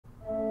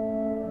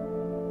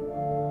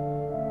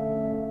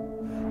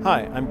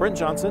Hi, I'm Brent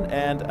Johnson,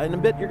 and in a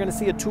bit you're going to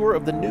see a tour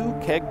of the new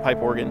Kegg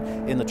Pipe organ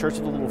in the Church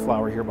of the Little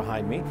Flower here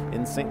behind me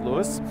in St.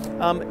 Louis.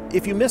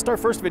 If you missed our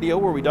first video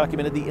where we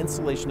documented the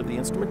installation of the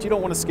instrument, you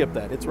don't want to skip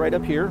that. It's right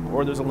up here,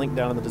 or there's a link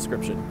down in the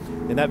description.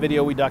 In that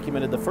video we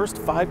documented the first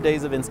 5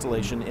 days of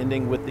installation,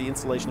 ending with the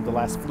installation of the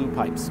last flue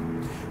pipes.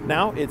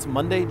 Now it's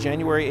Monday,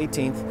 January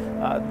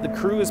 18th. The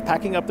crew is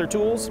packing up their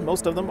tools.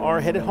 Most of them are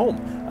headed home.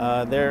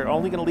 They're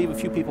only going to leave a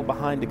few people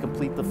behind to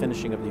complete the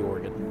finishing of the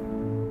organ.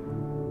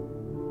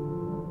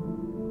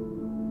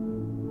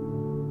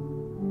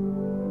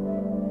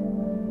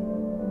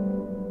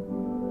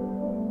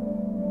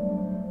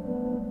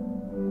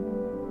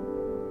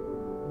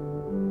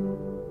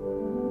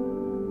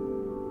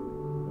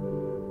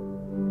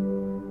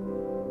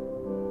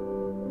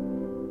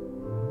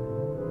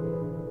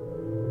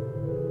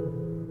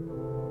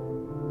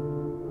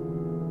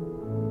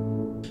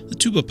 The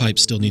tuba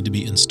pipes still need to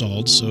be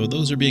installed, so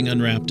those are being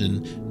unwrapped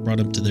and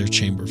brought up to their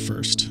chamber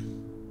first.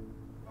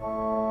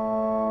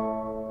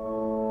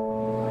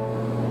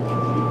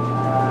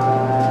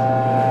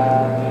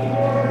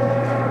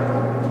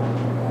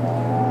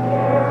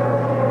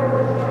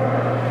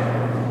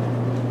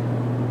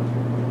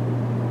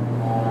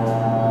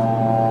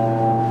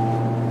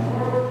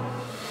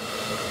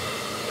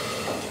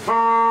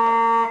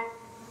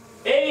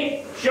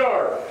 A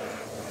sharp.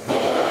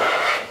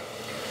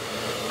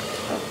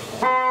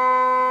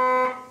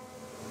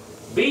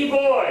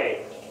 B-boy.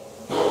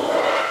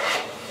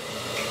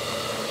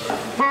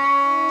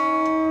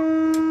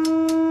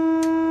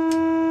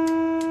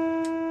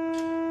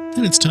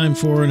 And it's time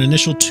for an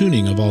initial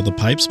tuning of all the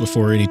pipes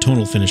before any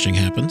tonal finishing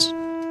happens.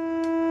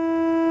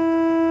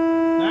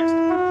 Next.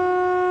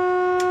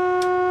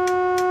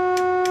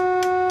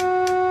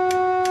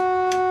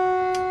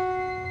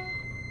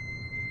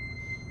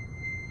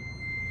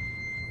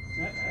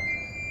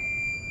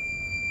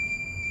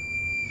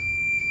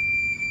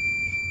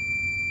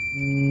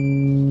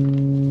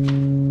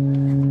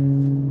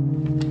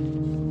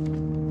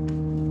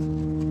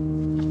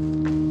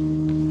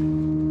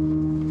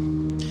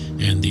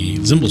 And the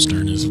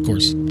Zimbelstern is, of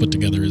course, put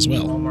together as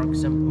well. Hallmark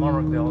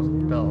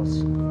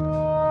bells.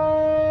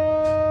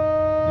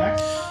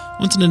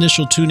 Once an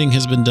initial tuning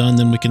has been done,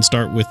 then we can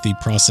start with the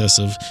process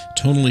of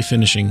tonally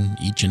finishing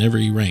each and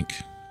every rank.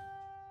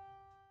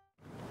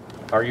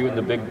 Are you in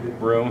the big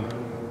room?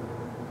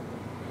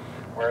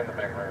 We're in the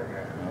big room,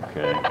 yeah.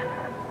 Okay.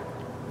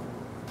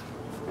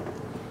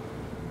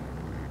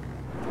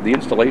 The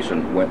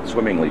installation went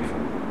swimmingly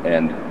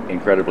and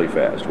incredibly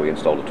fast. We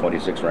installed a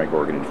 26-rank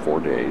organ in 4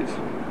 days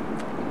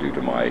due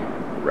to my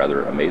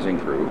rather amazing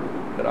crew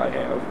that I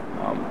have.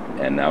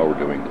 And now we're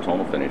doing the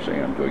tonal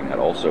finishing. I'm doing that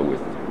also with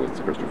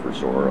Christopher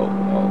Soar, a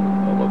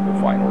local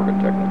fine organ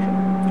technician.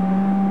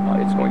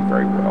 It's going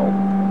very well.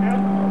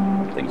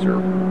 Things are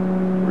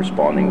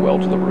responding well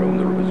to the room.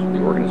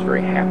 The organ is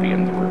very happy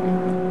in the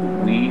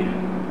room. We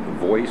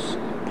voice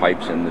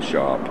pipes in the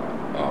shop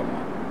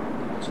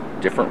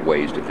different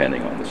ways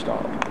depending on the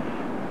stop.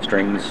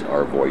 Strings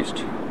are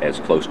voiced as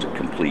close to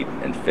complete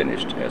and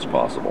finished as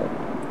possible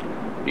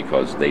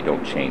because they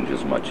don't change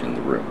as much in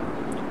the room.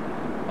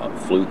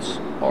 Flutes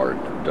are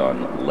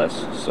done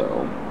less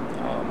so,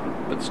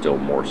 but still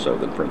more so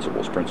than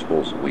principals.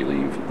 Principals, we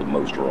leave the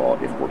most raw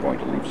if we're going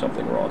to leave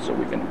something raw so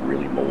we can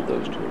really mold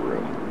those to the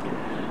room.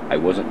 I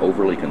wasn't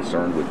overly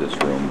concerned with this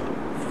room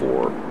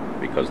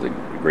because the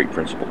great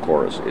principal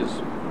chorus is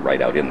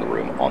right out in the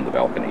room, on the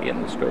balcony,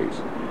 in the space.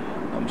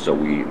 So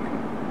we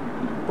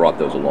brought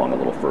those along a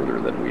little further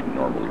than we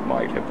normally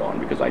might have gone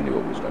because I knew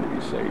it was going to be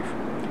safe.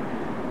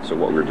 So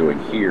what we're doing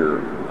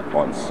here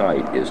on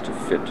site is to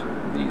fit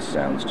these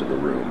sounds to the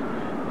room,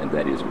 and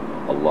that is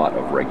a lot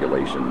of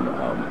regulation,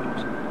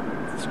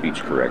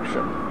 speech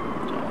correction,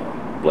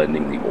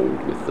 blending the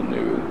old with the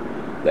new.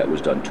 That was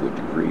done to a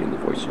degree in the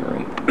voicing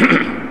room,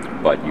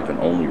 but you can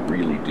only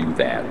really do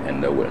that and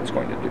know what it's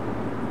going to do,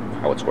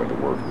 how it's going to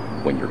work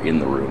when you're in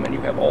the room and you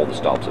have all the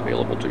stops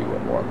available to you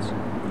at once.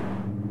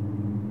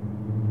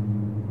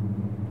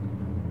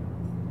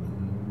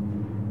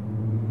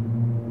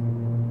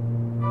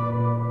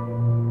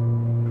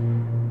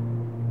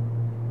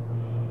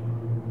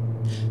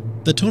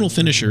 The tonal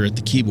finisher at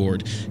the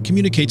keyboard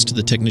communicates to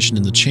the technician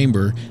in the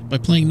chamber by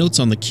playing notes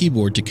on the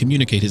keyboard to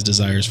communicate his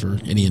desires for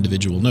any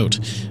individual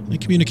note. They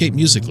communicate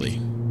musically.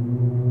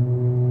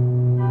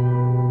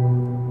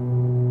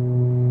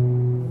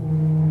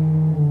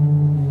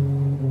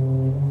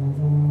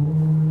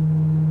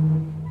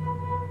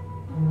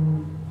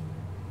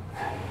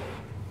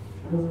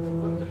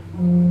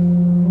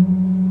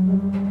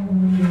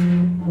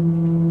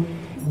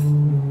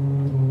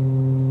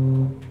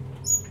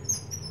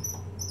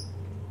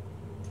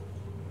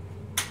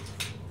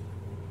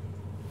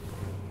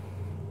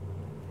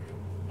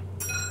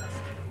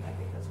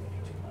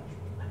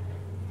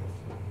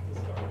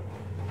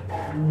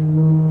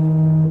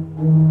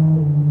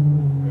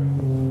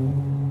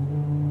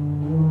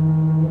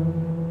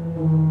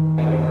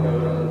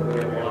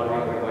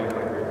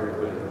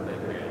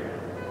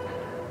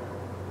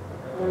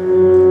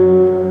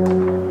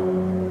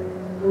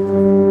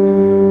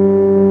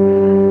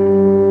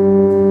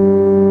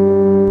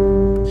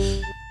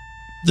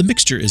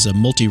 mixture is a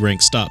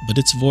multi-rank stop, but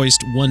it's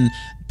voiced one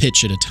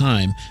pitch at a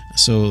time,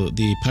 so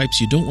the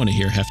pipes you don't want to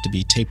hear have to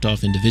be taped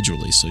off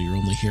individually, so you're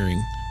only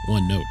hearing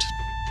one note.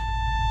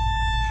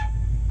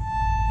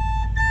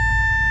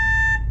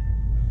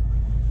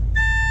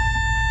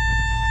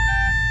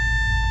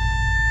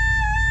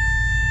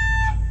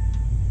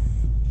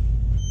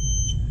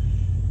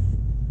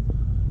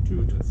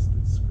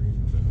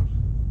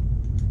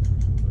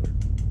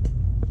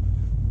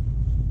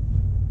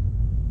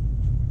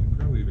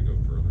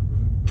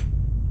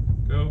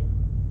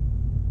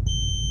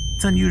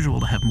 It's unusual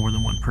to have more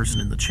than one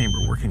person in the chamber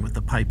working with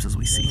the pipes as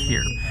we see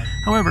here.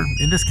 However,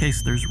 in this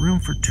case, there's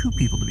room for 2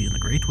 people to be in the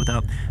grate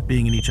without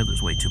being in each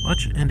other's way too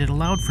much, and it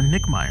allowed for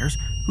Nick Myers,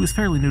 who is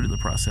fairly new to the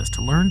process,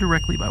 to learn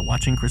directly by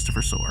watching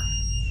Christopher soar.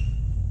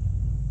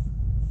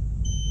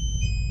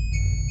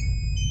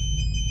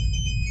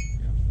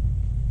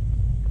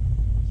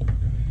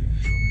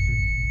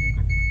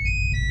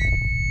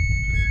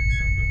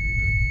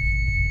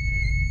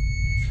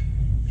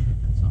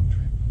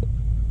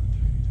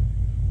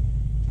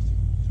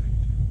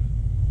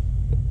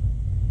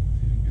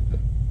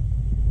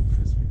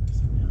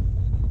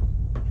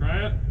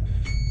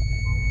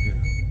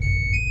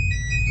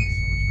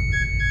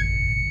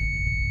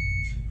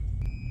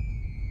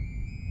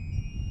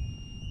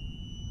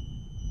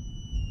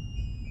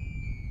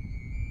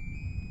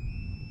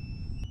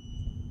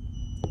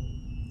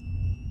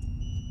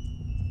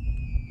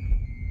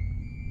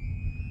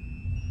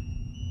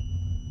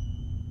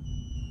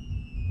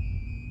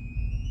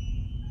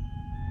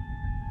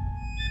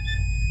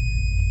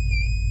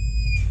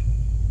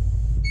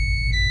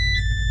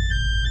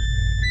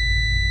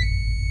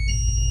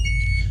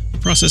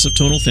 The process of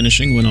tonal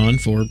finishing went on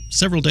for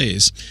several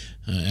days.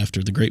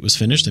 After the grate was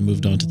finished, they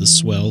moved on to the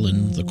swell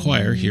and the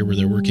choir, here where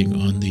they're working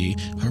on the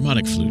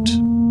harmonic flute.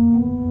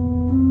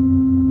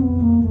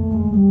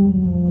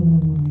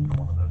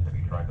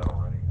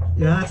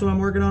 Yeah, that's what I'm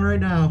working on right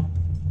now.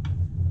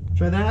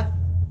 Try that.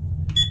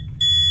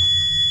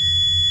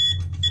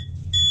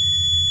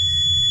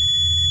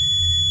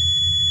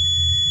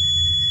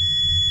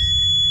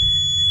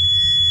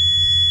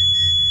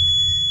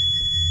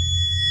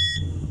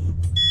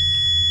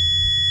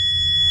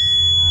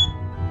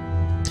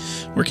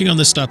 Working on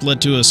this stop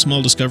led to a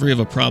small discovery of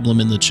a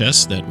problem in the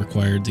chest that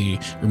required the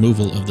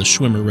removal of the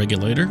Schwimmer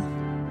regulator.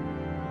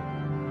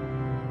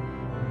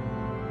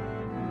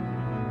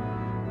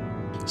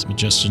 Some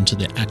adjustment to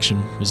the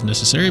action was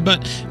necessary,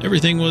 but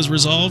everything was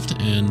resolved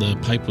and the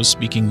pipe was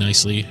speaking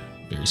nicely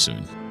very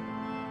soon.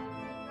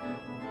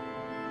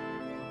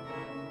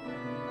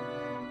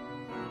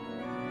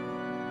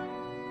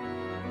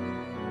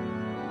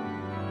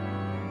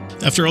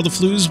 After all the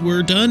flues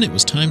were done, it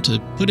was time to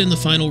put in the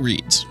final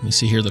reeds. You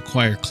see here the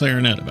choir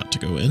clarinet about to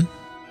go in.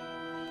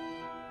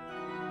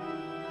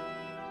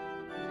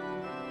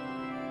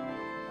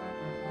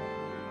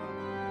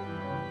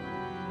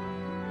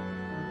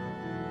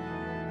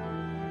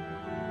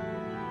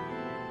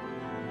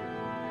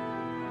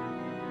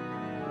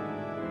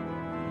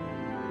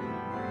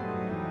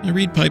 The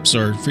reed pipes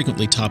are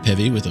frequently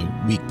top-heavy with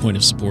a weak point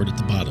of support at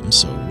the bottom,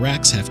 so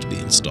racks have to be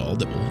installed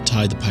that will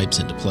tie the pipes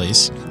into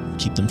place and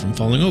keep them from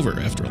falling over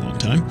after a long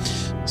time.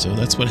 So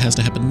that's what has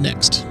to happen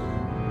next.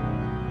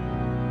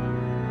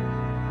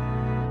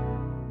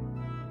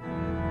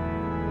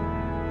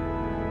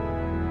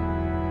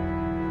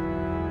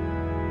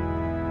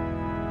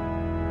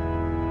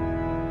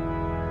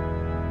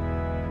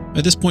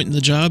 At this point in the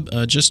job,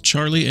 just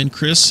Charlie and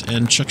Chris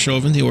and Chuck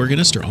Chauvin, the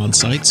organist, are on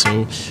site,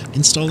 so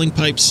installing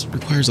pipes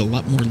requires a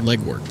lot more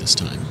legwork this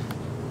time.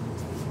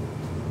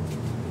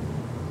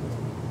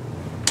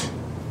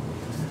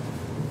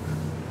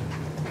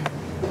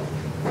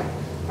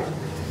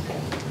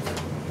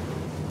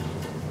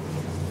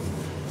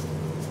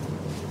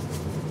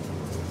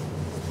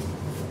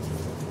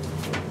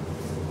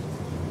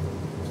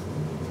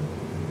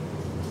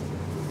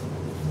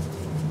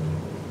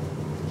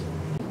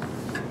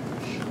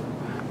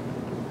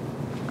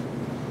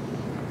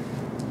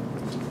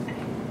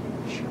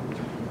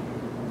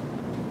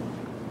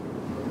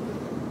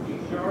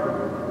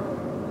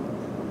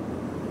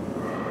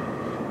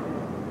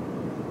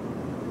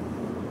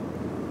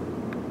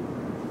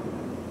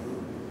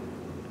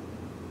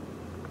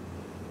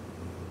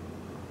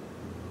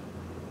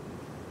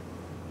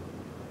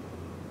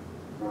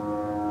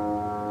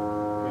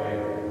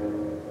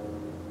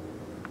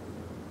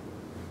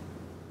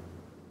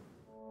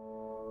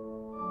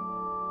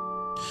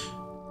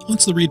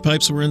 Once the reed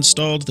pipes were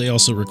installed, they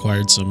also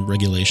required some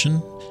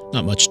regulation.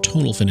 Not much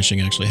tonal finishing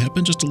actually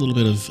happened, just a little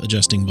bit of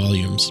adjusting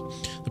volumes.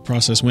 The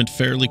process went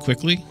fairly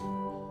quickly.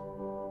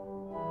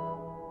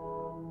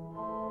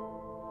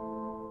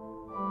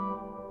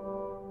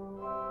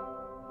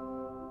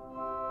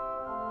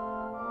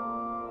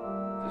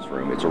 This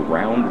room, it's a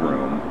round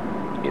room.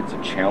 It's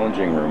a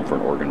challenging room for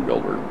an organ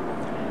builder,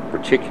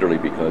 particularly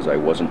because I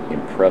wasn't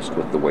impressed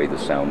with the way the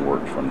sound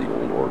worked from the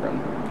old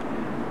organ.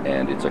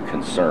 And it's a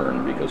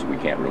concern because we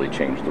can't really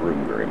change the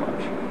room very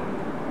much.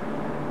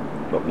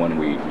 But when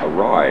we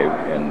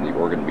arrived and the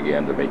organ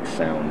began to make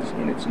sounds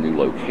in its new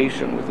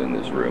location within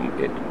this room,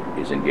 it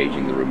is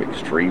engaging the room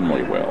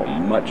extremely well,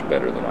 much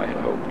better than I had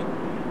hoped.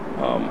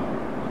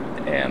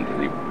 And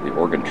the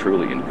organ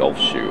truly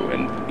engulfs you,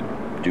 and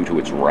due to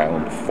its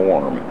round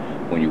form,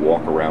 when you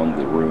walk around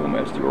the room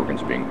as the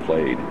organ's being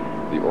played,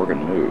 the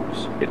organ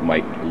moves. It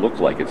might look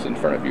like it's in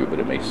front of you, but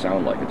it may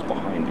sound like it's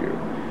behind you.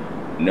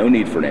 No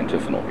need for an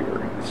antiphonal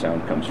here. The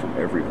sound comes from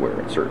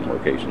everywhere at certain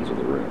locations of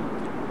the room.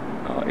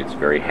 It's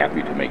very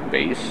happy to make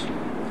bass,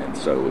 and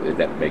so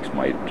that makes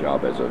my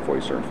job as a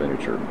voicer and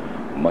finisher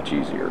much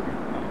easier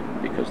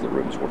because the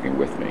room's working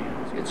with me.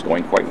 It's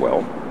going quite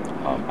well.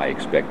 I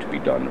expect to be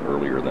done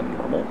earlier than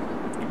normal,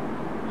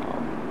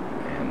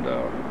 and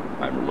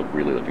I'm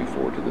really looking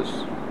forward to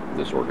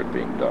this organ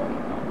being done.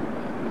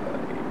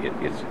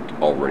 It's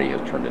already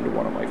has turned into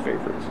one of my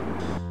favorites.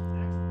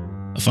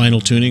 A final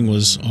tuning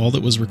was all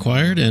that was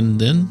required, and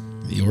then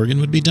the organ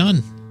would be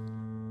done.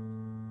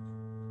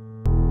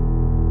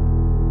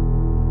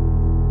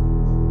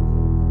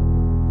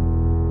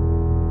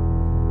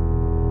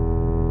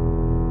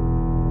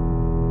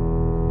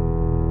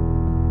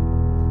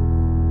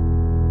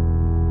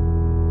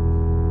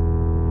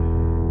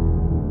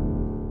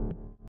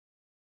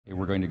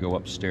 We're going to go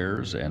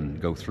upstairs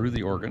and go through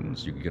the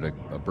organs. You can get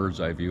a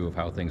bird's eye view of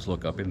how things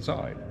look up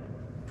inside.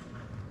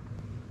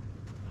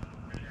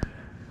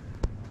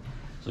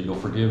 So you'll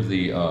forgive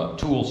the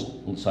tools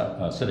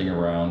sitting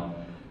around.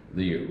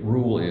 The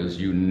rule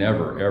is you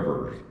never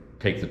ever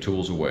take the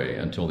tools away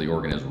until the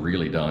organ is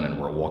really done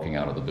and we're walking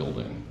out of the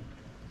building.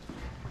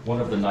 One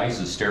of the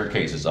nicest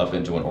staircases up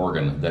into an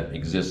organ that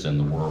exists in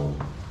the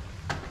world.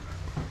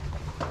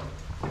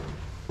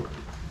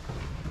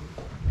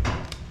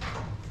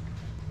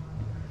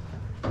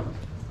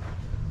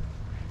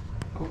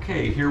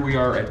 Okay, here we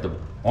are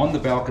on the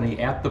balcony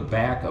at the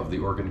back of the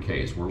organ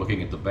case. We're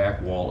looking at the back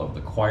wall of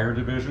the choir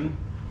division.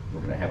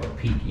 We're going to have a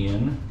peek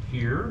in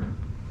here.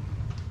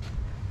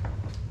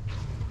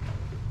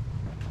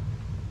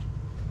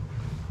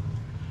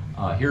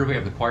 Here we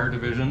have the choir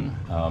division.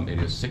 It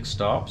is 6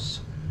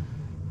 stops.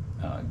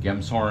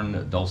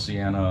 Gemshorn,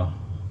 Dulciana,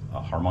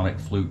 harmonic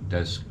flute,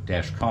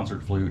 dash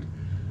concert flute,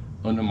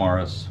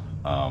 Undamaris,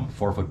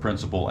 4-foot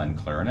principal, and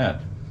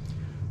clarinet.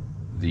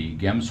 The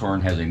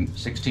Gemshorn has a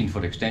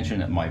 16-foot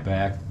extension at my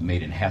back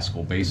made in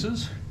Haskell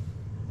basses.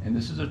 And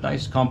this is a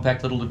nice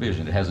compact little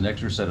division. It has an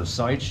extra set of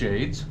side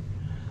shades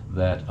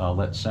that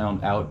let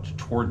sound out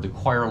toward the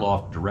choir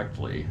loft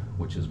directly,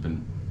 which has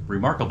been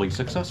remarkably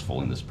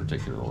successful in this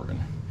particular organ.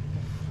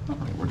 All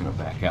right, we're going to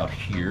back out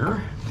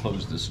here,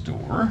 close this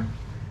door.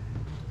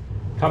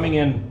 Coming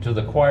into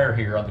the choir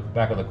here, on the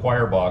back of the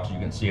choir box, you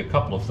can see a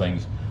couple of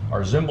things.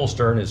 Our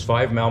Zimbelstern is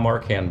 5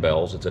 Malmark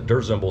handbells. It's a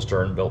Der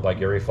Zimbelstern built by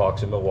Gary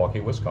Fox in Milwaukee,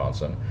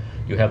 Wisconsin.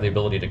 You have the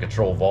ability to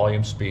control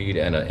volume, speed,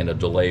 and a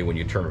delay when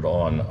you turn it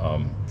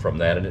on from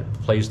that, and it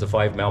plays the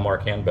 5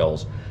 Malmark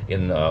handbells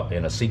in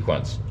a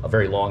sequence, a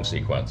very long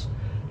sequence.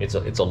 It's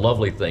a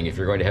lovely thing. If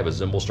you're going to have a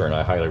Zimbelstern,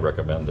 I highly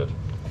recommend it.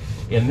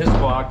 In this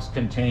box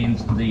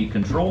contains the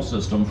control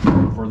system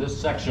for this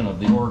section of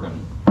the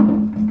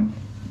organ.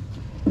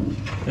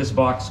 This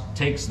box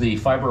takes the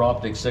fiber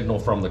optic signal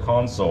from the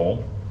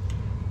console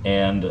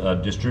and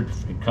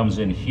it comes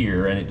in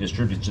here, and it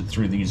distributes it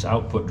through these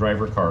output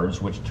driver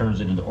cards, which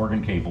turns it into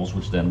organ cables,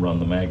 which then run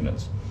the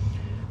magnets.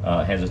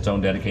 Has its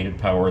own dedicated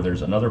power.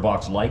 There's another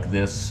box like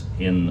this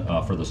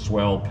for the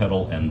swell,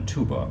 pedal, and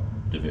tuba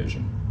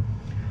division.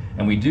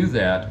 And we do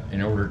that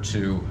in order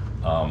to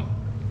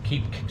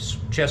keep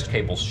chest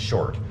cables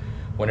short.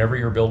 Whenever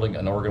you're building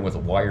an organ with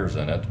wires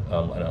in it,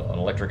 an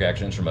electric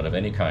action instrument of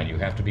any kind, you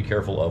have to be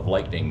careful of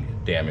lightning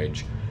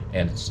damage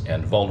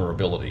and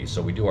vulnerability.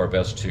 So we do our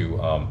best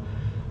to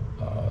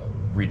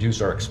reduce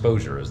our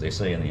exposure, as they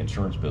say in the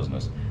insurance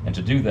business. And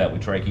to do that, we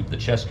try to keep the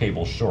chest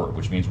cable short,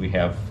 which means we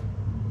have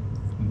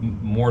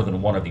more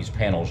than one of these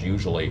panels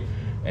usually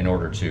in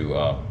order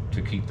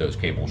to keep those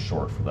cables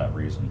short for that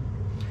reason.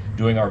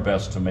 Doing our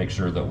best to make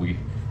sure that we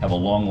have a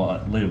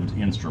long-lived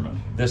instrument.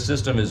 This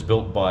system is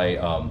built by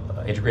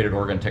Integrated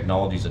Organ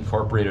Technologies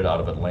Incorporated out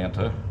of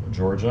Atlanta,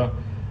 Georgia,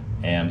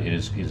 and it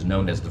is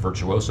known as the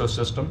Virtuoso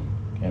system.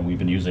 And we've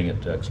been using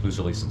it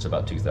exclusively since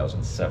about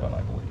 2007,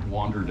 I believe.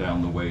 Wander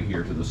down the way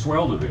here to the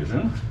swell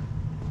division.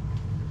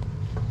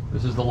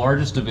 This is the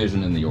largest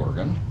division in the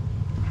organ.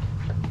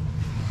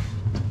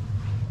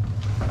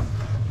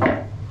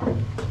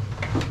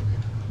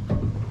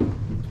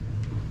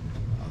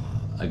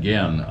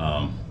 Again,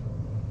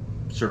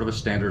 sort of a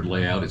standard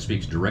layout. It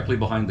speaks directly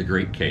behind the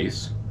great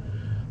case,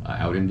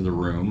 out into the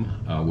room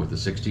with a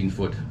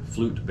 16-foot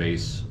flute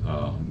bass,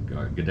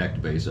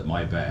 gedeckt bass at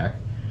my back.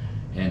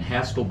 And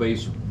Haskell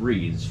bass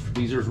reeds.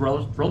 These are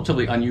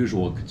relatively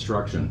unusual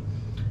construction.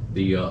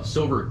 The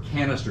silver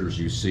canisters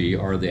you see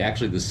are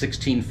actually the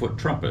 16-foot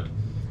trumpet,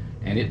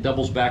 and it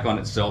doubles back on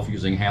itself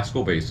using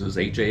Haskell basses,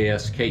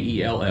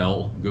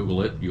 Haskell,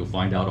 Google it, you'll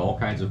find out all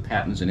kinds of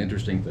patents and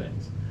interesting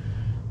things.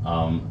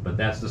 But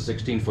that's the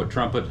 16-foot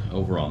trumpet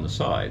over on the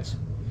sides,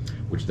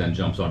 which then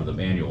jumps onto the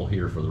manual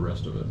here for the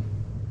rest of it.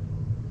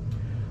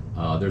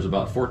 There's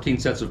about 14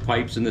 sets of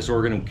pipes in this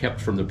organ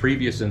kept from the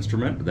previous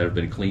instrument that have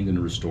been cleaned and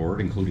restored,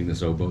 including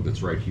this oboe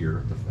that's right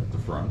here at the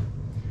front,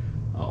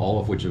 all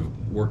of which have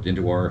worked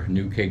into our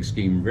new keg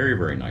scheme very,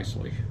 very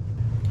nicely.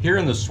 Here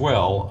in the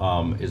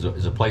swell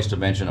is a place to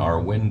mention our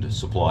wind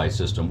supply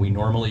system. We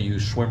normally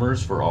use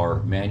Schwimmers for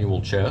our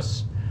manual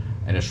chests,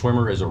 and a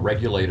Schwimmer is a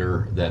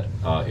regulator that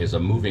is a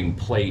moving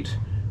plate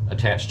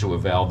attached to a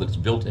valve that's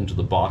built into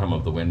the bottom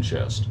of the wind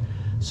chest.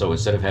 So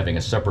instead of having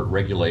a separate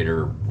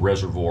regulator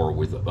reservoir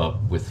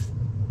with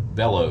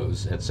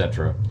bellows,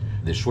 etc.,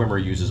 the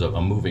Schwimmer uses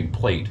a moving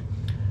plate.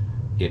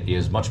 It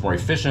is much more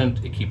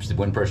efficient, it keeps the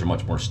wind pressure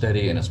much more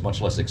steady, and it's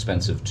much less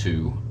expensive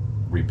to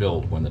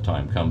rebuild when the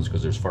time comes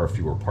because there's far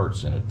fewer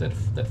parts in it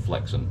that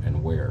flex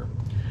and wear.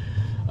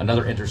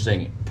 Another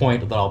interesting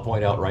point that I'll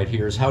point out right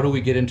here is how do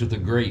we get into the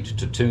grate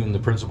to tune the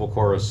principal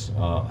chorus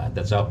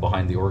that's out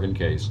behind the organ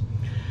case.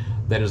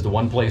 That is the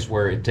one place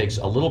where it takes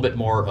a little bit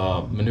more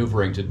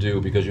maneuvering to do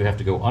because you have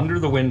to go under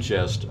the wind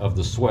chest of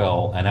the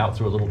swell and out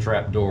through a little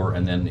trap door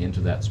and then into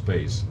that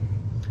space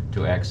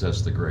to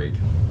access the grate.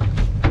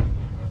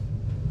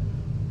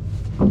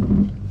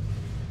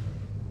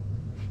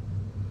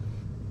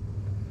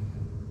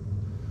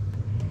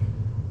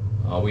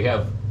 We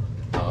have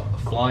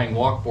flying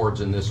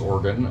walkboards in this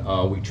organ.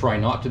 We try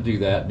not to do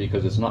that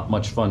because it's not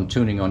much fun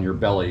tuning on your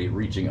belly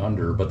reaching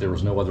under, but there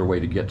was no other way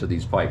to get to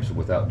these pipes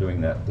without doing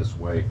that this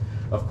way.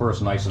 Of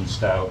course, nice and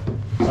stout,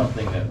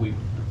 something that we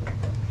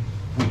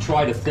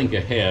try to think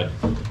ahead.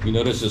 You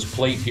notice this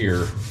plate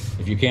here.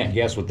 If you can't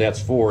guess what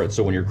that's for, it's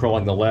so when you're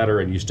crawling the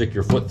ladder and you stick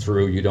your foot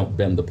through, you don't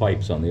bend the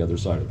pipes on the other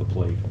side of the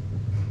plate.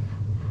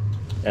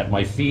 At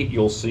my feet,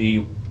 you'll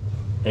see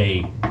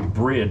a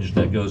bridge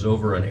that goes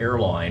over an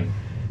airline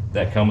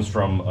that comes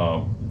from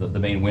the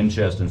main wind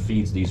chest and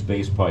feeds these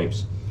base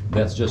pipes.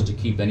 That's just to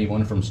keep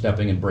anyone from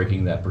stepping and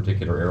breaking that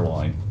particular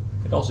airline.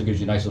 It also gives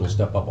you a nice little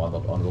step up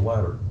on the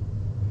ladder.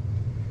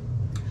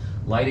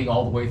 Lighting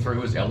all the way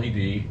through is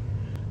LED.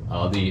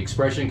 The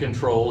expression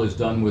control is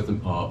done with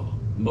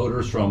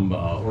motors from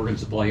Organ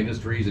Supply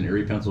Industries in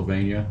Erie,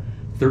 Pennsylvania.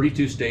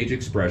 32-stage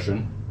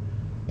expression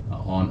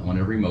on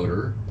every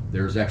motor.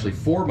 There's actually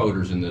 4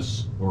 motors in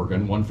this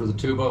organ, one for the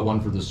tuba,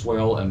 one for the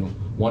swell, and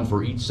one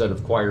for each set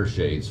of choir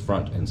shades,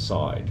 front and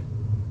side.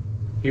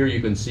 Here you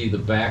can see the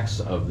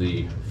backs of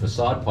the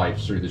facade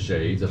pipes through the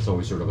shades. That's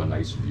always sort of a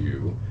nice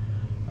view.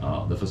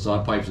 The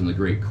facade pipes in the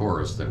great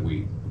chorus that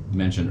we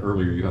mentioned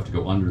earlier, you have to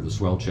go under the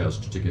swell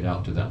chest to get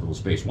out to that little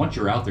space. Once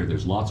you're out there,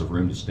 there's lots of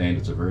room to stand.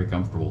 It's a very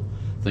comfortable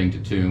thing to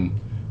tune.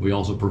 We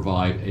also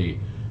provide a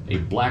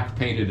black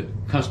painted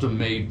custom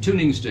made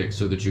tuning stick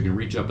so that you can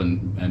reach up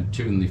and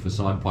tune the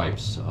facade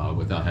pipes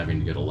without having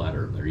to get a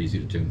ladder. They're easy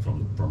to tune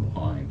from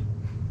behind.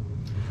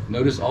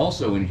 Notice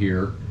also in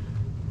here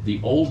the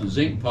old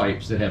zinc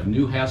pipes that have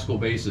new Haskell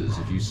bases.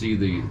 If you see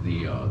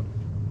the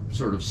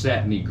sort of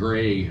satiny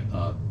gray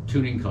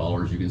tuning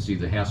collars, you can see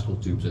the Haskell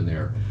tubes in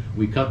there.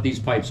 We cut these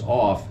pipes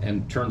off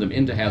and turn them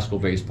into Haskell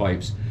based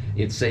pipes.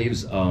 It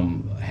saves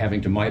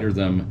having to miter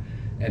them,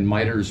 and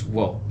miters,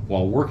 well,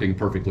 while working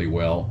perfectly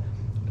well,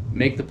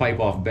 make the pipe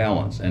off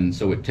balance, and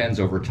so it tends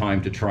over time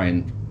to try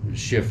and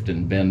shift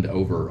and bend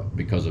over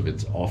because of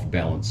its off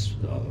balance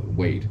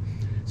weight.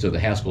 So the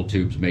Haskell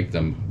tubes make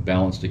them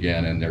balanced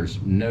again, and there's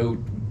no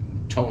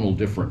tonal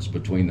difference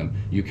between them.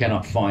 You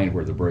cannot find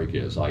where the break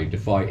is. I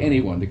defy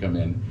anyone to come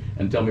in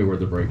and tell me where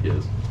the break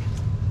is.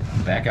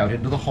 Back out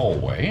into the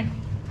hallway,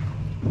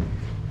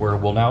 where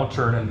we'll now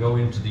turn and go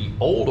into the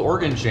old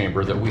organ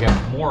chamber that we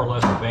have more or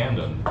less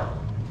abandoned.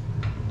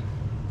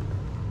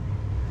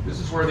 This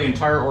is where the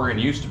entire organ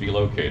used to be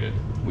located.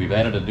 We've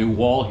added a new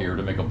wall here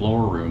to make a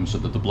blower room so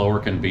that the blower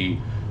can be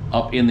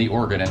up in the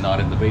organ and not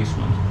in the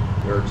basement.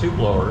 There are 2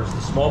 blowers.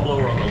 The small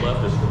blower on the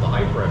left is for the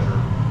high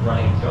pressure,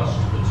 running just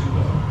the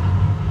tuba.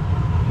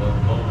 The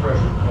low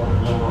pressure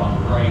blower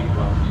on the right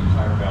runs the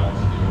entire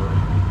balance of the organ.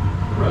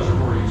 The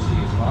reservoir you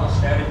see is not a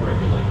static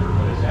regulator,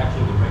 but is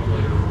actually the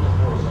regulator for the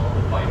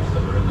horizontal pipes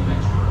that are in the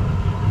next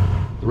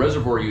room. The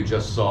reservoir you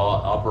just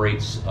saw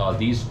operates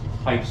these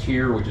pipes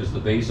here, which is the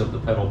base of the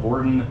pedal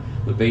borden,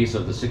 the base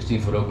of the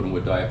 16-foot open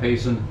wood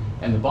diapason,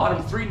 and the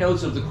bottom 3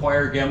 notes of the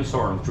choir gems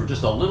horn, which were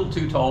just a little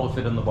too tall to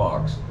fit in the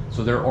box.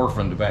 So they're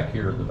orphaned back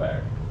here at the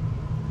back.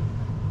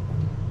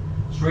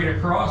 Straight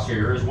across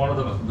here is one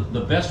of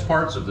the best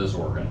parts of this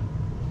organ.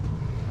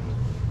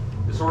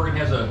 This organ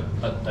has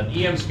an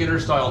E.M. Skinner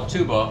style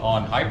tuba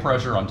on high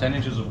pressure on 10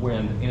 inches of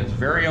wind in its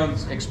very own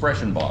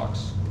expression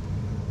box.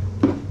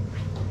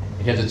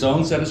 It has its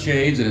own set of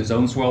shades and its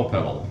own swell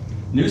pedal.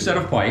 New set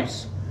of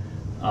pipes,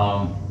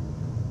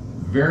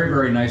 very,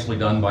 very nicely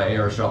done by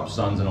A.R. Shop's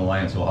Sons in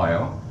Alliance,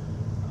 Ohio.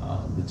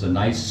 It's a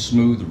nice,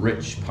 smooth,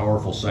 rich,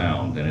 powerful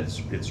sound, and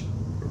it's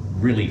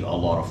really a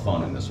lot of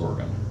fun in this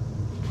organ.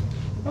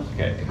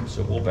 Okay,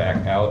 so we'll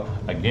back out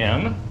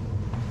again.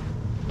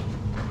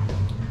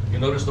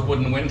 You'll notice the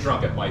wooden wind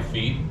trunk at my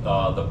feet.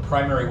 The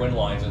primary wind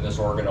lines in this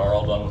organ are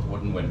all done with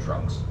wooden wind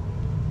trunks. So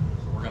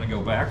we're going to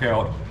go back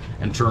out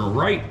and turn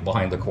right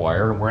behind the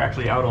choir, and we're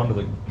actually out onto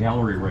the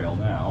gallery rail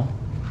now.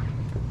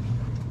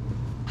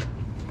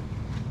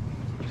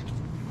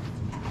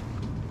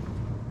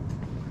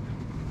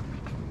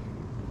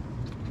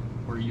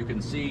 you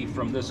can see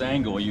from this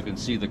angle, you can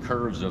see the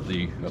curves of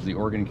the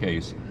organ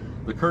case.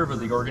 The curve of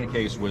the organ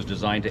case was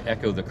designed to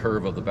echo the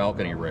curve of the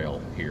balcony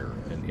rail here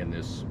in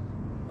this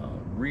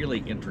really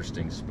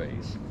interesting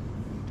space.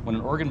 When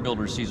an organ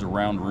builder sees a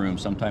round room,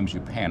 sometimes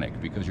you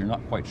panic because you're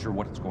not quite sure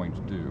what it's going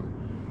to do.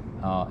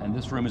 And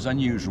this room is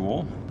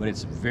unusual, but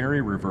it's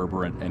very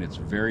reverberant and it's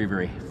very,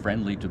 very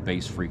friendly to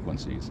bass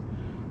frequencies.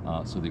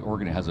 So the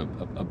organ has a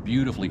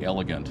beautifully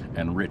elegant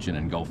and rich and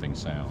engulfing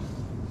sound.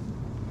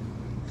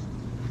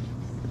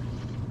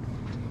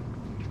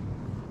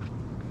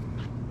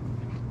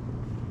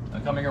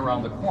 Coming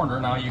around the corner,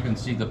 now you can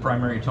see the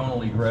primary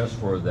tonal egress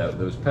for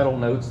those pedal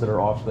notes that are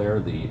off there,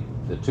 the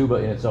tuba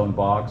in its own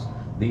box.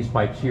 These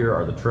pipes here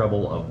are the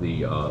treble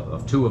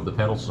of two of the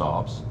pedal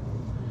stops.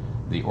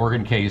 The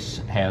organ case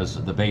has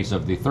the base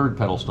of the third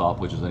pedal stop,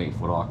 which is an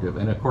 8-foot octave,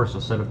 and of course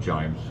a set of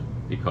chimes,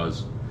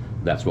 because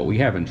that's what we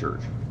have in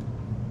church.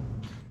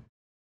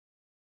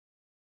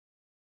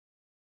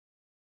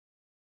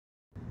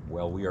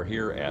 Well, we are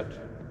here at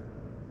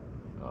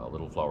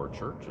Little Flower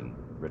Church in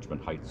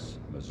Richmond Heights,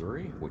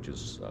 Missouri, which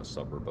is a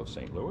suburb of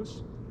St.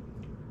 Louis,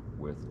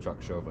 with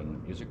Chuck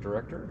Chauvin, music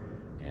director,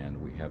 and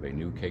we have a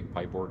new Kegg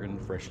Pipe organ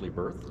freshly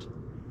birthed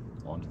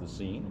onto the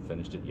scene.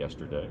 Finished it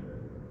yesterday.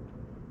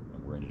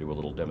 And we're going to do a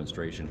little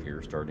demonstration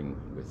here, starting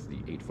with the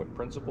 8-foot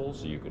principle,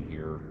 so you can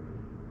hear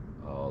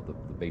the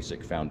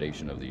basic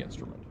foundation of the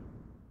instrument.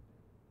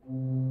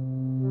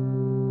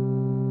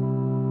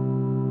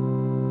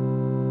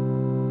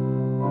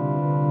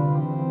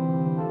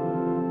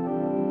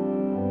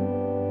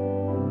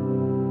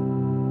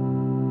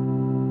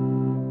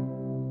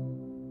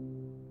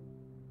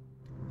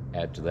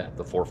 Add to that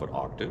the 4-foot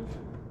octave.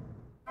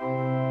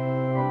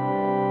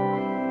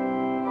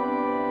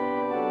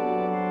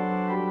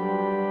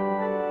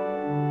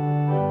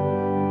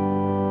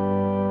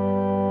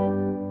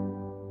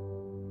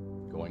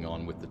 Going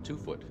on with the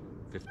 2-foot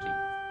 15.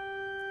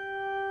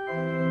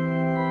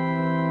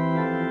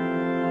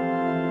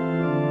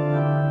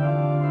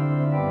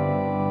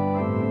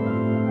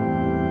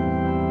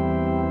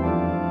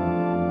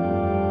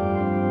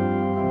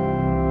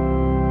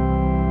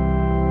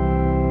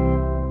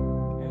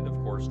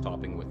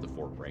 Topping with the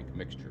 4-rank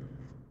mixture.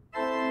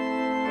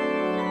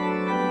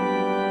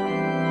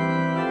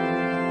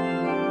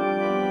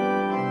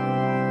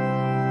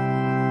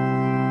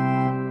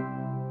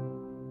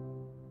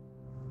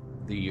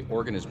 The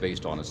organ is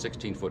based on a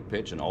 16-foot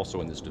pitch, and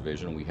also in this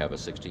division we have a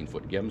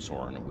 16-foot Gems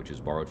horn, which is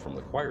borrowed from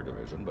the choir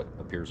division but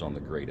appears on the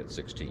grade at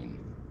 16.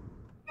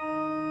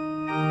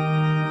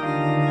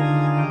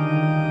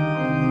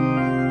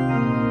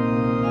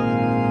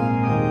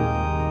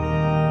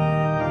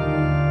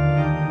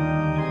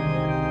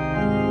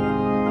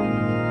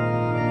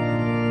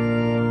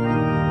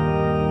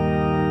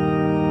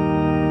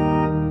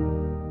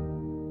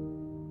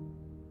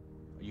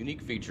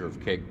 Feature of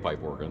Kegg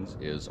pipe organs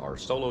is our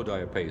solo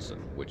diapason,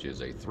 which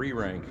is a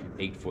 3-rank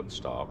 8-foot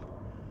stop.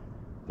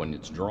 When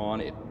it's drawn,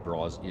 it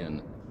draws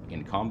in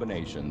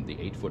combination the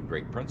 8-foot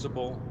great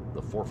principle,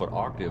 the 4-foot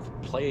octave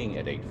playing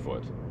at 8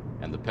 foot,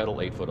 and the pedal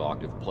 8-foot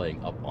octave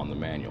playing up on the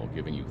manual,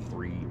 giving you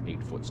 3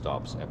 8-foot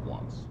stops at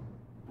once.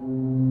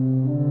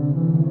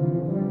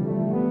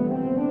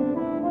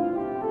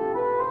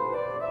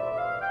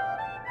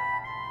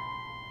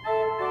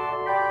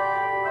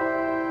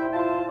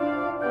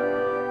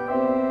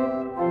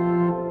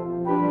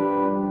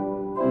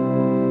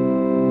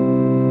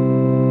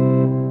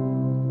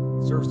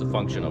 Serves the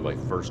function of a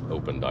first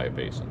open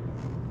diapason.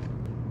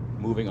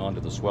 Moving on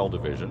to the swell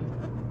division,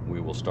 we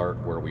will start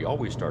where we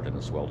always start in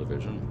a swell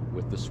division,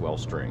 with the swell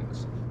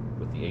strings,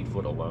 with the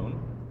 8-foot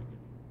alone.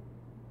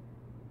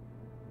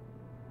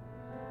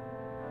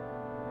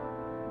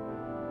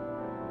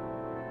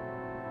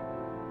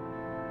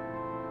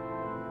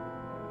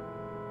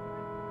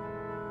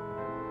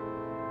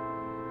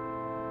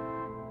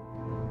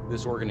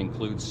 This organ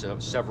includes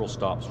several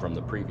stops from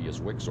the previous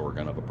Wicks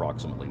organ of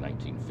approximately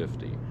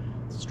 1950.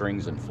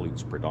 Strings and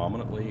flutes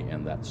predominantly,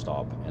 and that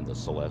stop and the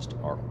celeste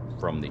are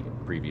from the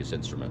previous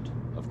instrument,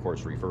 of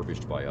course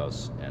refurbished by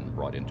us and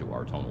brought into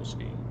our tonal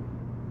scheme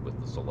with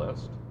the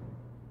celeste.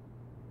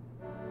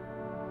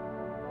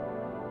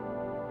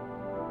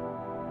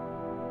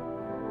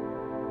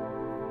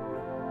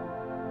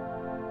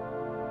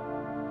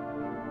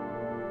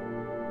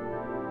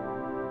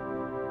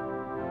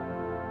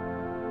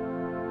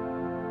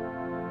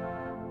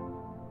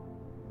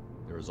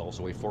 There is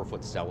also a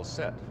 4-foot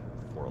salicette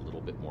for a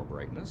little bit more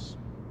brightness.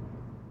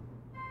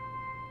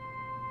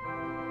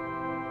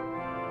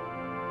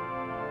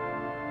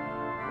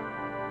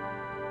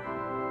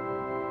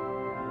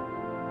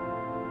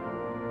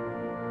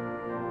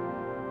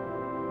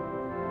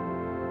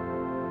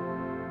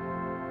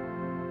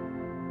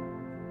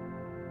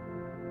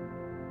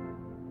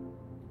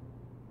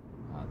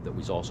 That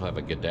we also have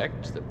a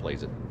gedeckt that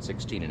plays at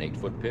 16 and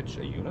 8-foot pitch,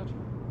 a unit,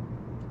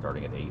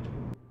 starting at 8.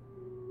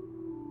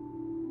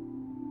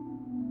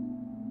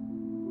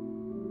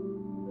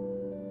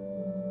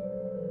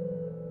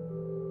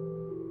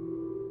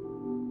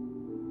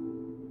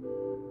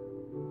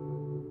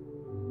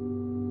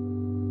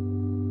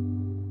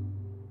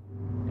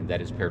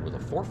 That is paired with a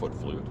 4-foot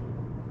flute,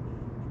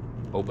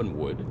 open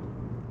wood,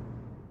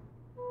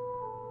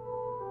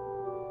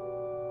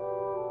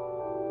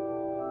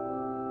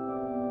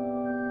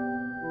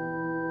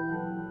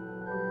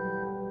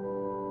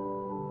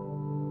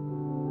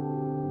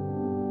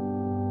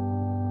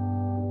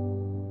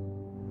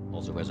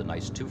 also has a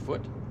nice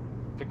 2-foot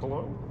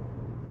piccolo.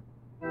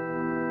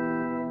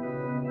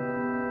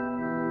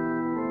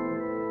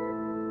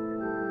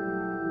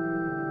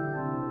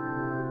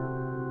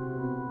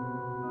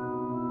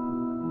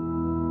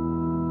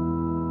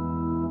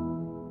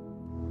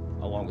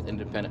 Along with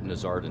independent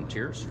Nazard and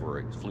Tierce for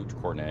a flute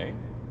cornet.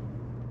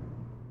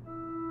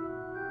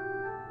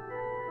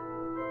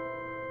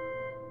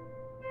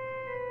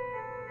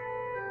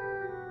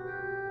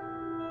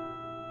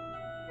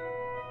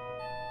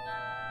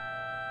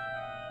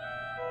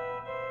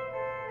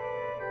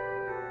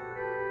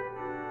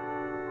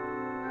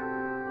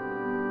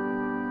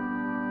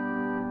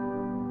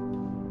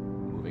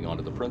 Moving on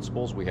to the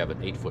principals, we have an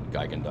 8-foot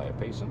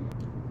Geigendiapason.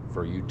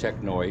 For you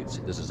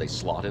technoids, this is a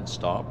slotted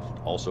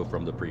stop, also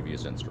from the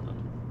previous instrument.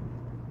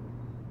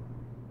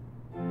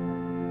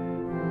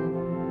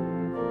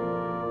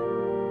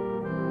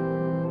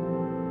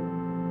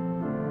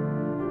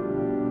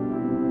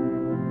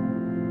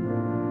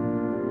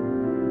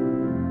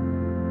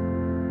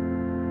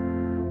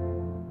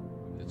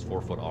 It's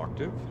 4-foot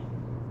octave.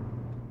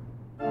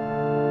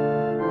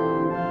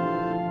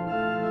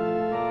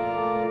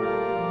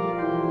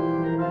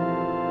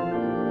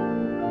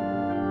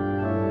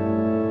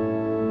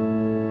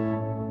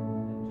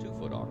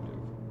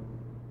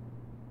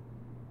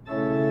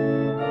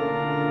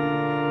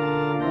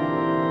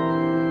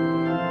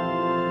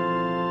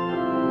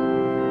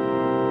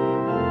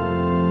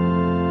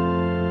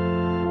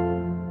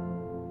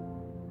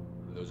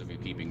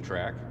 Keeping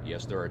track,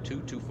 yes, there are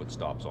 2 2-foot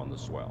stops on the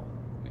swell.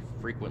 We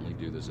frequently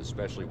do this,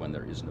 especially when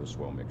there is no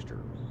swell mixture,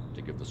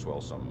 to give the swell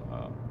some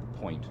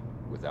point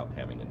without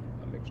having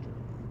a mixture.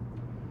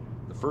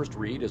 The first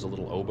reed is a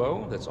little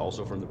oboe that's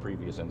also from the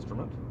previous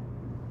instrument.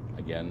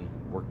 Again,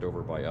 worked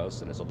over by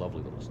us, and it's a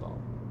lovely little stop.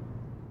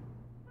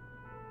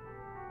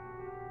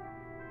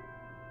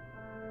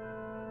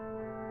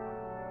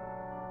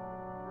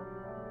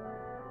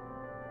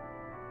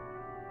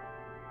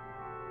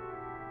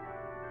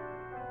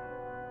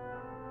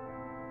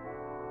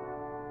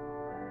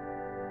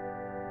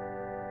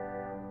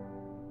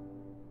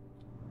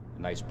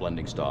 Nice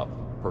blending stop,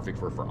 perfect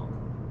for Franck.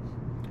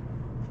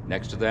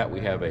 Next to that,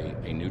 we have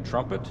a new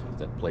trumpet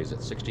that plays at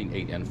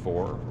 16/8 and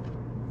 4.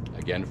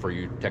 Again, for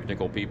you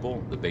technical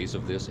people, the base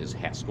of this is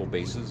Haskell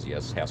basses.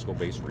 Yes, Haskell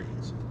bass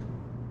reeds.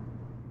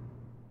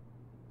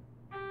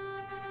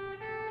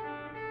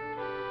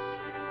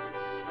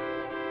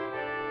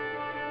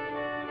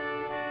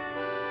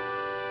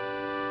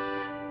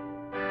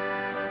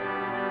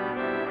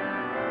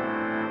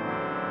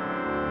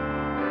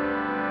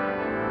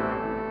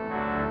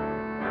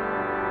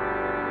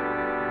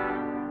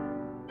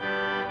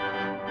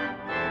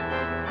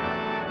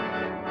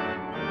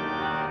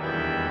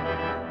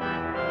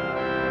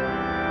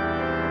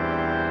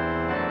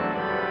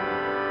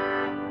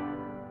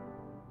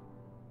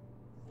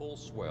 Full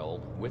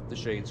swell with the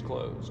shades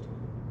closed.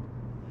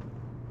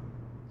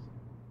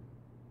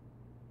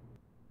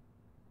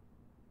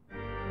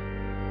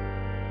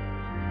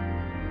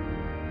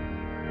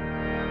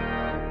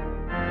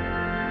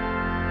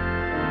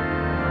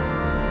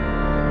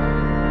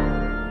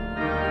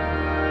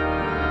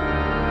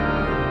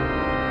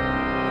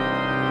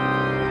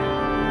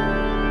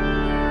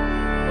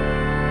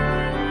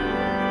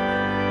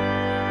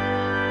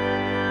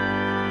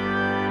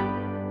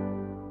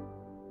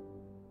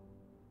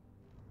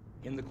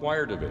 In the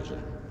choir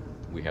division,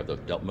 we have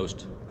the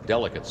most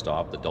delicate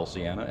stop, the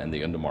Dulciana and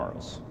the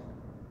Undamaris.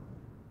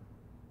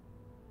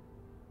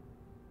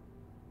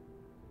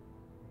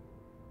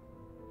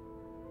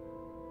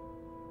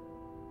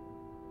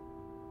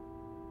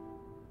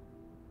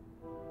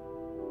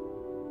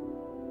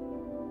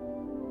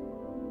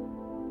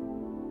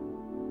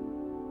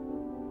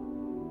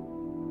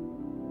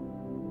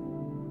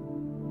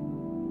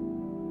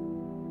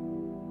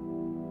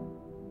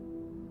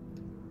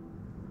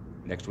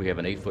 Next, we have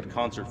an 8-foot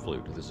concert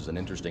flute. This is an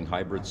interesting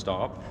hybrid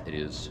stop. It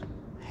is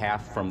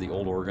half from the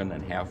old organ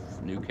and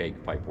half new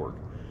Kegg pipe work.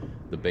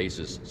 The bass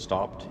is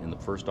stopped in the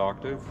first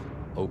octave,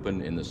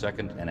 open in the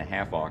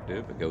 2.5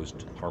 octave. It goes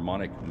to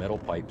harmonic metal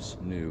pipes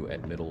new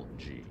at middle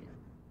G.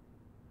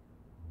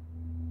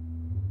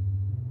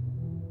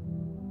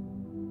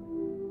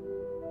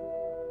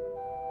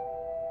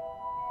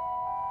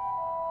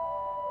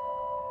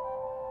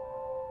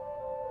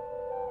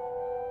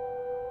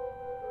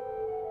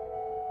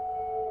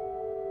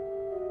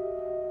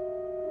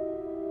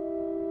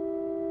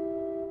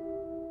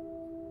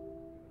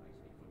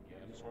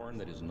 Horn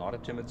that is not a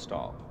timid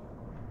stop.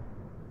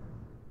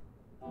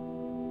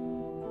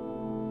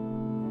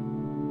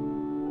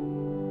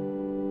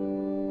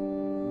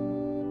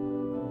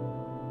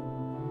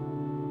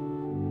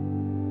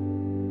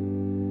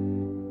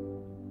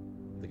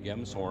 The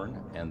Gems horn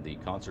and the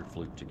concert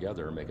flute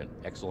together make an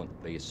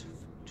excellent bass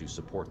to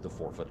support the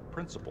 4-foot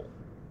principle.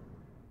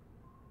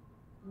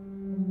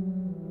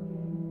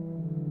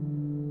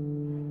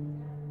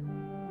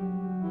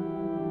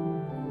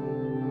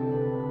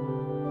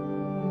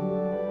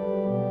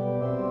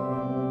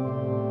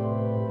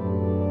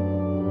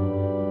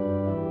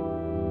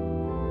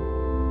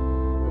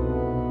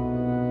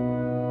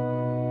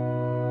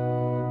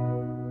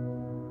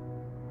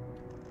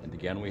 And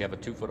again, we have a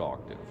 2-foot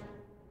octave.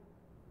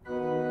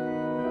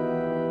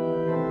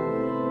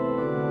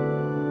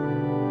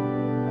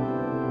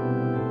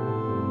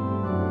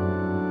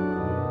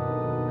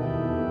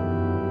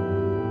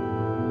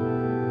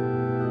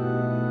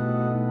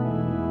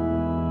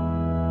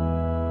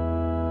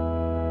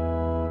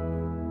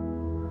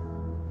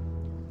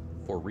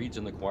 For reeds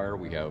in the choir,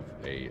 we have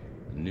a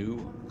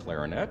new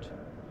clarinet,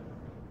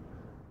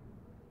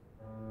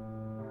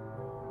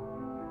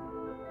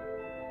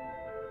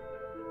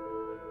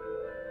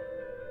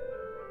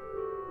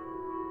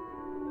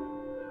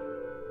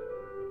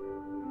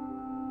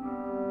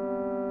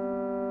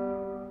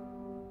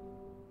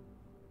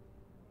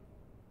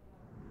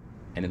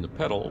 and in the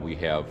pedal we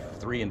have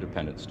 3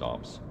 independent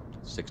stops: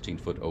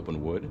 16-foot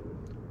open wood,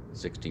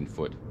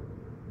 16-foot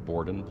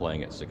Borden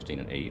playing at 16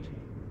 and 8,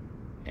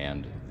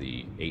 and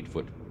the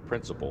 8-foot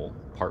principal,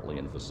 partly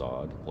in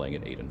facade, playing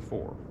at 8 and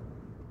 4.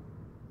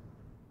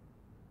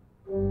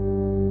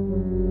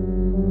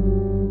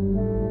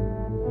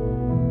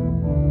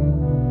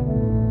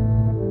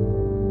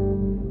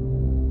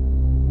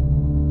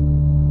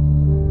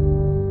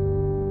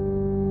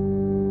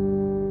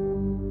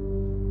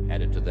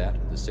 Added to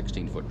that, the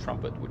 16-foot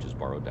trumpet, which is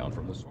borrowed down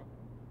from this one.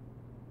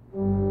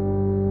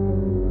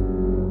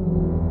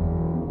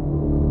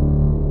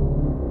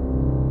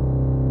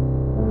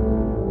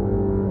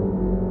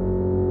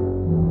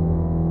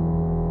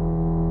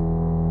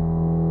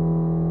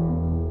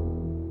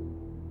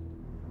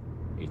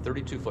 A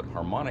 32-foot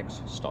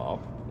harmonics stop,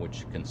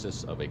 which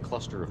consists of a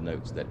cluster of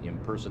notes that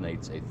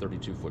impersonates a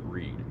 32-foot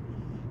reed.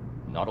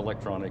 Not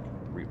electronic,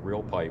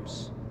 real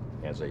pipes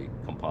as a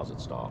composite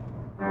stop.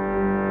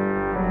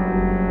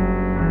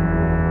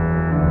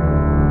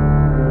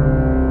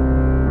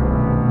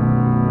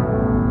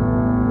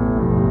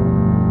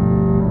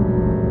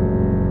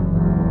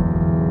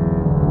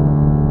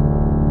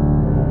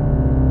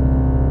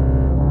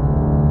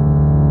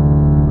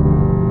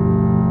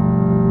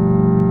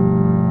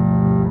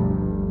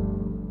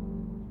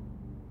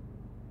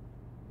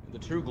 The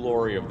true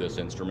glory of this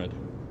instrument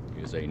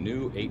is a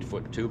new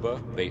 8-foot tuba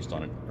based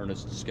on an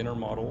Ernest Skinner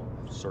model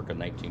circa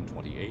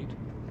 1928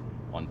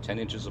 on 10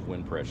 inches of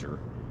wind pressure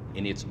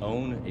in its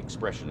own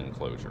expression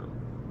enclosure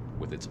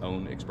with its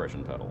own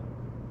expression pedal.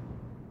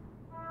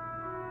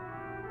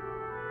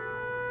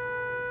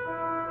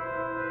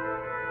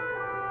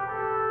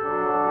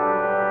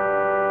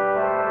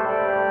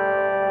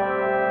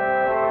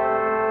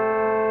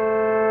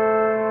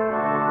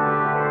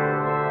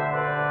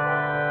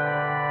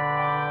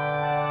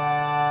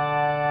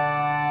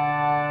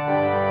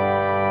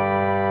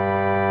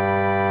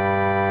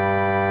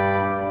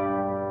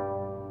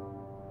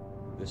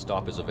 This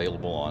stop is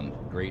available on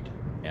grate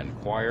and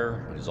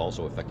choir. It is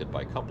also affected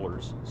by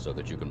couplers so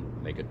that you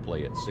can make it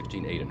play at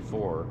 16, 8, and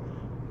 4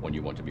 when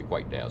you want to be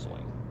quite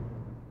dazzling.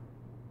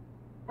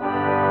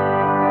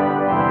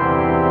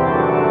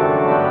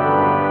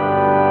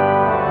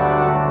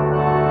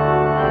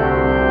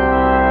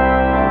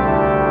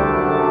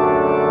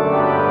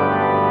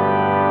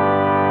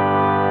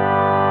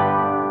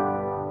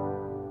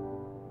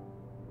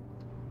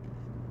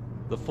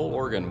 The full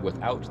organ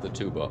without the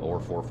tuba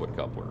or 4-foot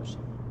couplers.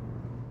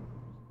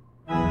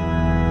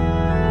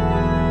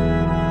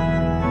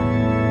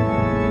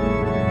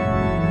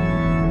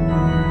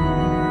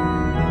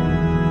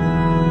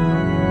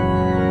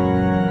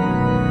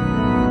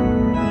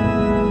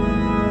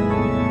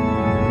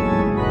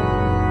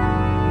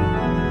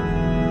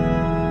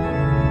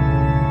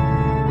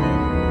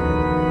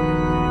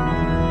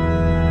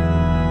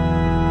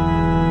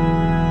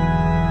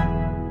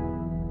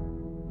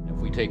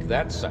 Take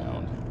that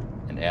sound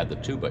and add the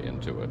tuba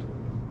into it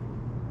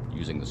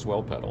using the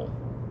swell pedal,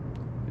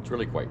 it's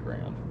really quite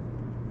grand.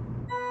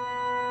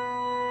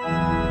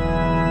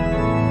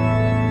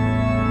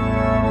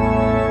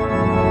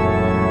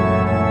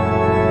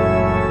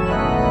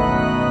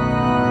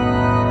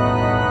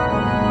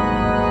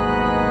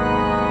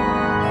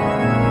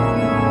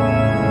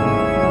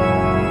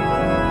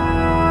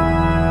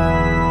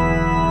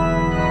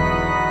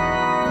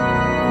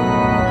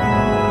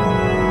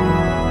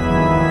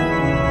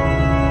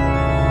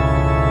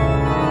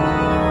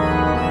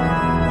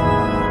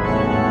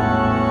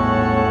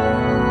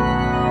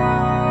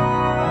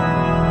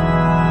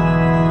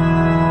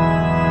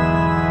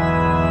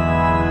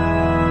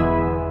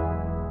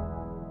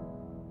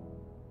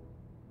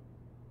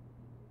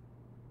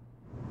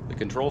 The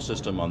control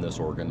system on this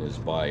organ is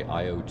by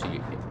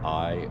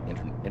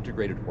IoTi,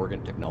 Integrated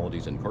Organ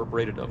Technologies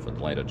Incorporated of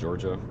Atlanta,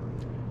 Georgia,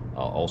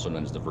 also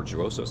known as the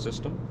Virtuoso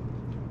system.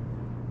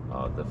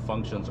 The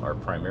functions are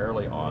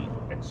primarily on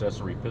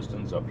accessory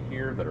pistons up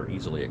here that are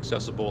easily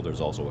accessible.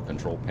 There's also a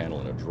control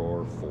panel in a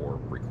drawer for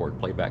record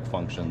playback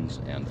functions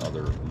and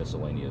other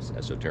miscellaneous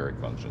esoteric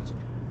functions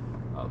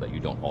that you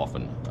don't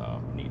often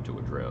need to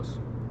address.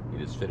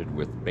 It is fitted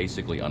with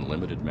basically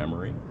unlimited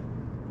memory.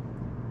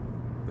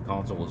 The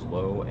console is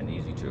low and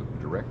easy to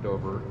direct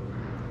over,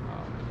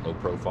 low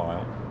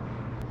profile.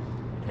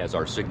 It has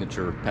our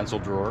signature pencil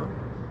drawer,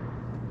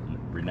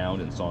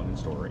 renowned in song and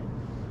story.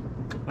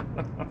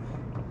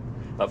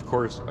 Of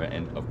course,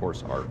 and of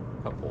course our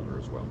cup holder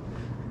as well.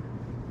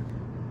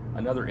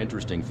 Another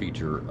interesting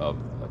feature of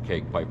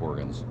Kegg pipe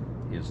organs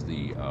is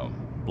the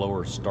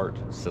blower start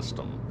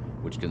system,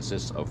 which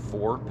consists of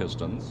 4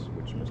 pistons,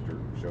 which Mr.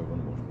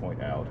 Chauvin will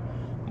point out,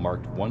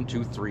 marked 1,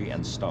 2, 3,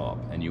 and stop,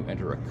 and you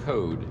enter a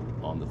code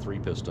on the 3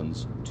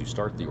 pistons to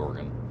start the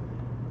organ,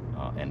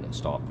 and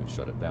stop to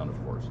shut it down,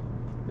 of course.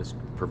 This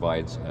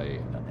provides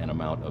an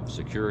amount of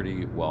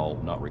security while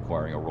not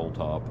requiring a roll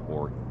top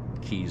or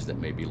keys that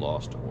may be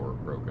lost or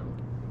broken.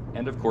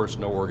 And of course,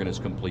 no organ is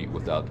complete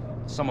without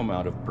some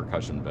amount of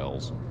percussion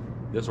bells.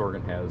 This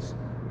organ has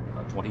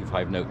a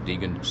 25-note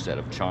Deagon set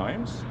of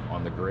chimes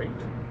on the grate,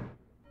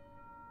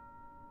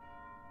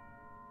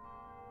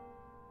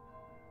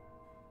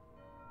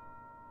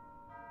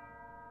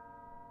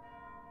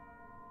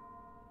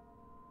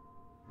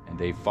 and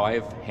a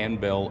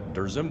 5-handbell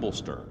Der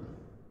Zimbelstern.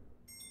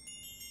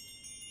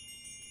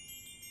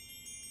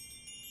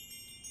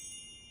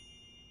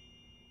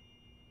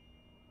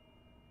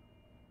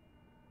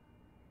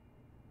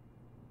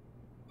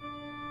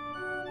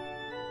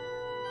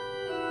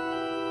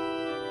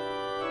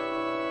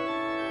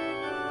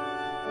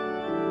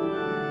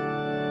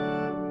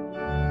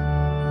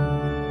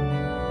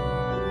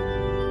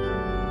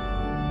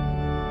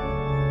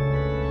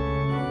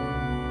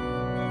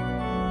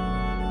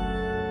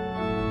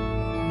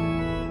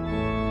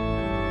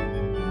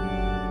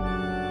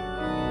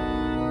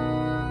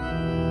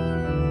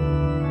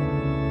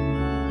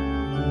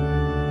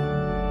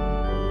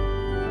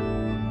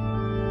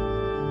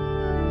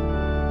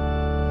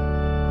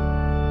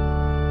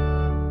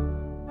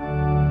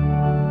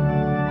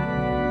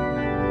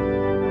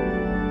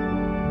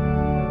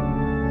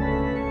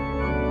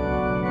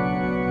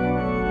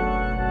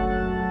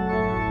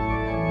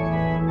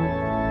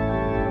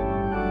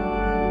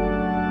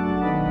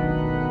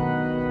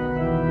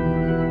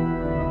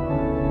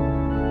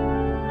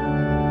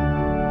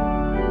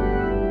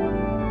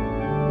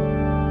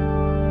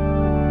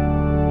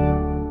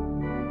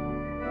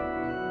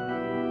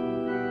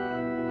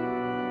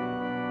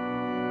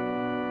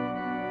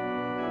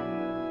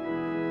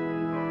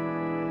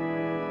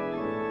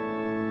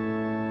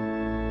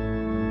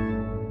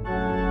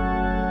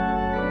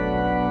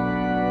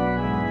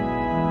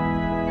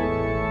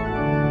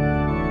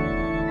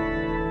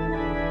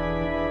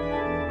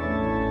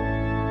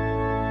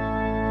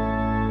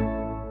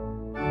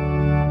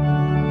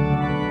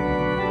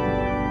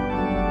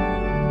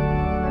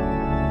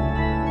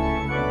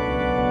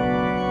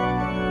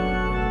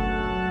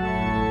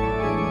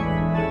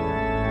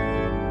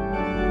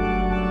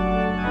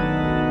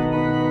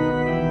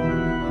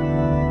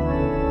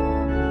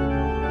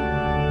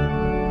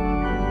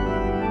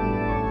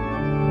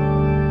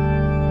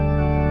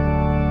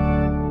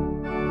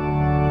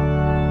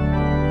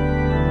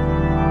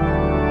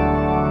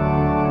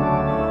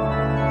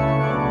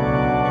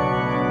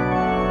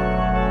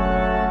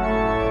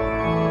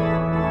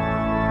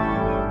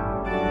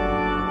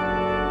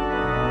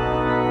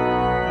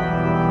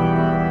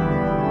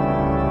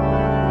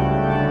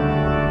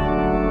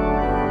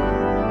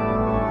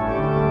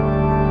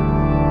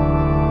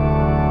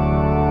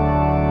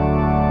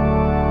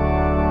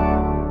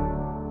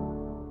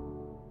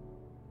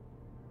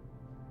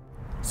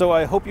 So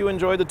I hope you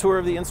enjoyed the tour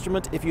of the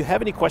instrument. If you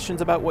have any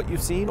questions about what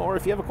you've seen, or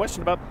if you have a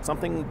question about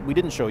something we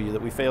didn't show you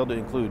that we failed to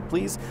include,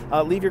 please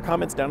leave your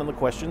comments down in the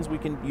questions. We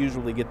can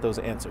usually get those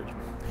answered.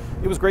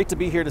 It was great to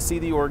be here to see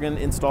the organ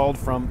installed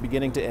from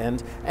beginning to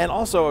end, and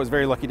also I was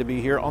very lucky to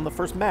be here on the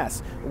first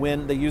Mass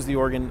when they used the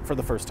organ for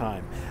the first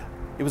time.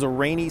 It was a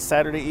rainy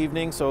Saturday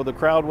evening, so the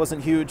crowd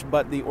wasn't huge,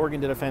 but the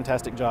organ did a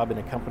fantastic job in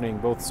accompanying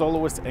both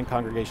soloists and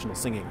congregational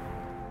singing.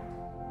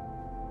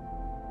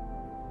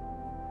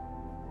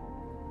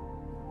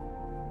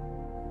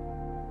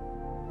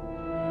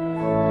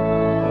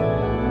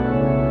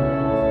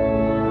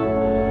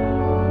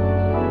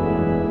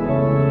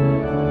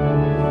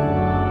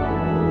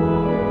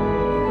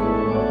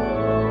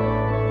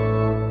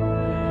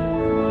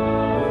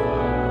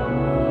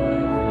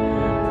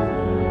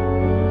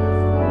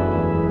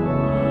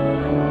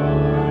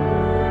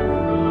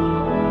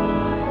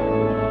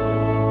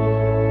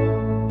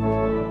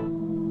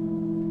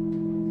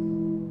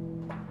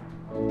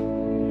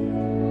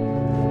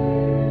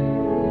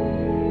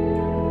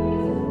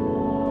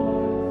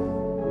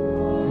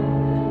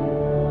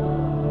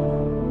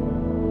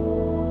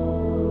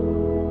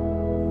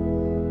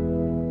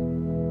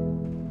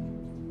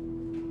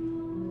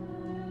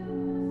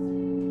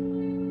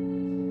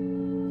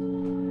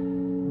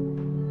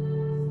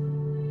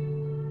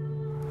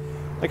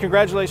 And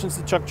congratulations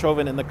to Chuck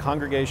Chauvin and the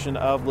congregation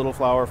of Little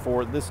Flower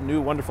for this new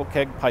wonderful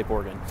Kegg pipe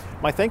organ.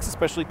 My thanks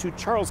especially to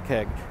Charles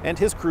Kegg and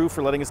his crew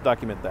for letting us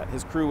document that.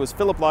 His crew was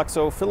Philip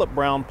Loxo, Philip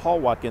Brown, Paul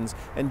Watkins,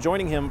 and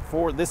joining him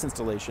for this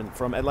installation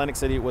from Atlantic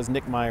City was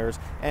Nick Myers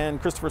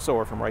and Christopher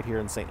Sower from right here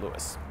in St.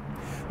 Louis.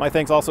 My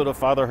thanks also to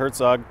Father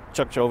Herzog,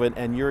 Chuck Chauvin,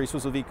 and Yuri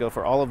Susovico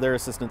for all of their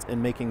assistance in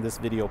making this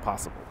video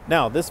possible.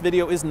 Now, this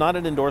video is not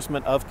an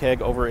endorsement of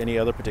Kegg over any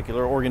other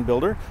particular organ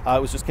builder.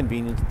 It was just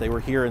convenient that they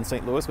were here in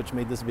St. Louis, which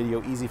made this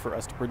video easy for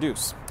us to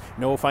produce.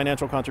 No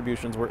financial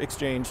contributions were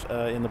exchanged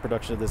in the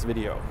production of this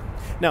video.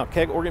 Now,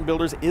 Kegg Organ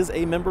Builders is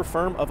a member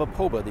firm of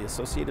APOBA, the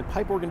Associated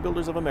Pipe Organ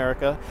Builders of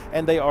America,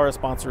 and they are a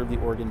sponsor of the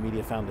Organ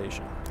Media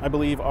Foundation. I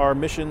believe our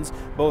missions,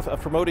 both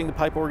of promoting the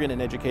pipe organ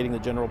and educating the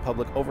general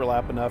public,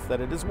 overlap enough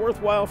that it is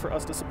worthwhile for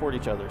us to support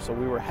each other, so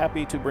we were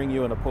happy to bring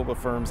you an APOBA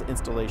firm's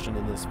installation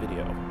in this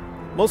video.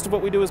 Most of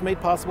what we do is made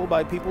possible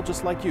by people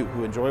just like you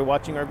who enjoy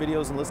watching our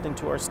videos and listening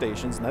to our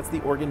stations, and that's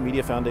the Organ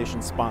Media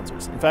Foundation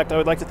sponsors. In fact, I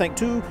would like to thank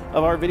two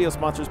of our video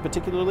sponsors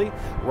particularly,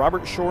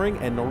 Robert Shoring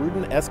and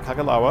Noruden S.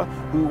 Kagalawa,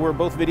 who were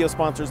both video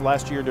sponsors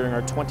last year during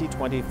our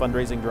 2020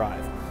 fundraising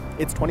drive.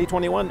 It's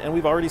 2021 and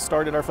we've already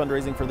started our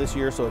fundraising for this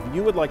year, so if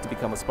you would like to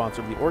become a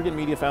sponsor of the Organ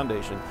Media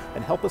Foundation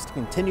and help us to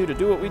continue to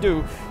do what we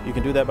do, you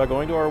can do that by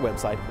going to our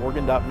website,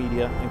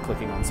 organ.media, and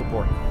clicking on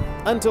support.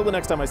 Until the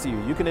next time I see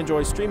you, you can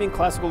enjoy streaming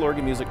classical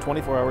organ music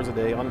 24 hours a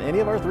day on any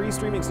of our 3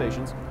 streaming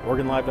stations,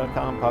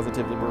 organlive.com,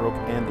 Positively Baroque,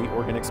 and The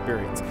Organ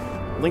Experience.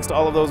 Links to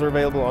all of those are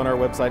available on our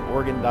website,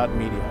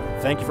 organ.media.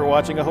 Thank you for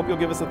watching. I hope you'll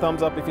give us a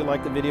thumbs up if you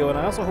like the video, and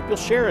I also hope you'll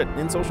share it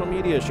in social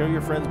media. Show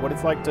your friends what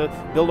it's like to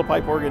build a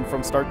pipe organ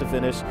from start to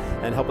finish,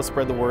 and help us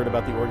spread the word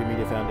about the Organ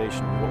Media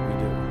Foundation and what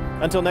we do.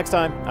 Until next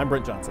time, I'm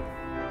Brent Johnson.